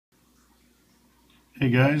Hey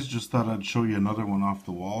guys, just thought I'd show you another one off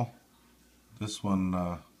the wall. This one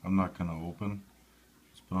I'm not going to open.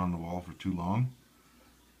 It's been on the wall for too long.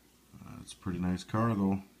 It's a pretty nice car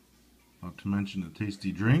though, not to mention a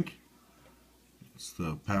tasty drink. It's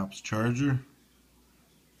the Pabst Charger.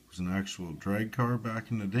 It was an actual drag car back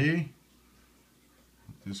in the day.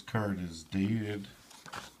 This card is dated,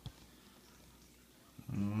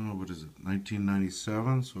 what is it,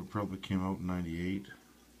 1997, so it probably came out in 98.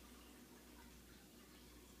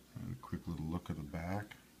 And a quick little look at the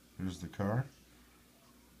back. There's the car.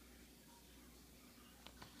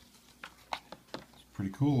 It's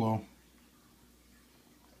pretty cool though.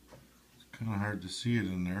 It's kind of hard to see it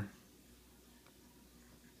in there.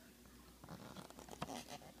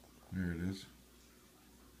 There it is.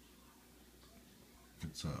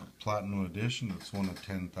 It's a Platinum Edition. It's one of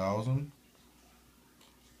 10,000,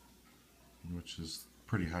 which is a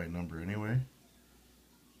pretty high number anyway.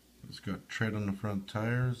 It's got tread on the front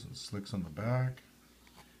tires and slicks on the back.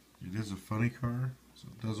 It is a funny car, so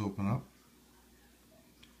it does open up.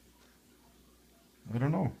 I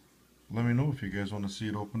don't know. Let me know if you guys want to see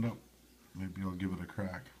it opened up. Maybe I'll give it a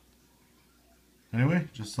crack. Anyway,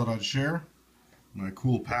 just thought I'd share my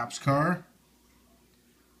cool Pabst car.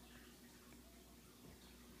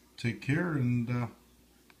 Take care and have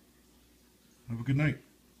a good night.